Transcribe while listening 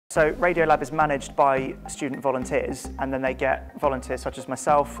So Radio Lab is managed by student volunteers, and then they get volunteers such as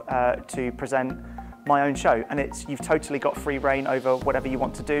myself to present my own show, and you've totally got free reign over whatever you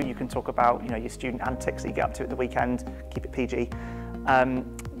want to do. You can talk about your student antics that you get up to at the weekend, keep it PG.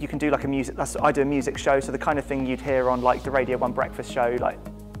 You can do like I do a music show, so the kind of thing you'd hear on like the Radio 1 breakfast show, like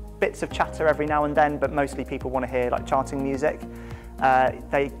bits of chatter every now and then, but mostly people want to hear like chanting music.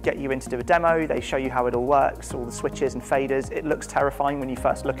 They get you in to do a demo, they show you how it all works, all the switches and faders. It looks terrifying when you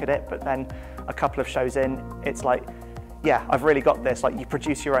first look at it, but then a couple of shows in, it's like, yeah, I've really got this. Like, you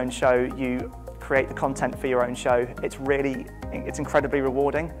produce your own show, you create the content for your own show. It's incredibly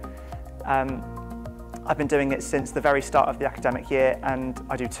rewarding. I've been doing it since the very start of the academic year, and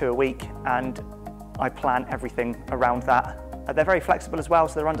I do 2 a week, and I plan everything around that. They're very flexible as well,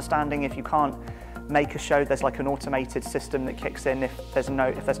 so they're understanding if you can't make a show, there's like an automated system that kicks in if there's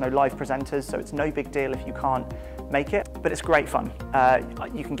no live presenters, so it's no big deal if you can't make it, but it's great fun.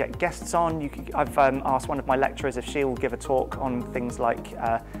 You can get guests on. I've asked one of my lecturers if she'll give a talk on things like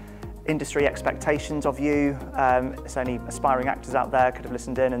industry expectations of you. So any aspiring actors out there could have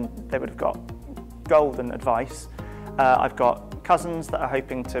listened in and they would have got golden advice. I've got cousins that are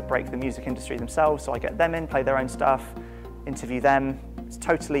hoping to break the music industry themselves, so I get them in, play their own stuff, interview them. It's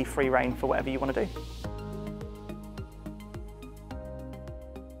totally free reign for whatever you want to do.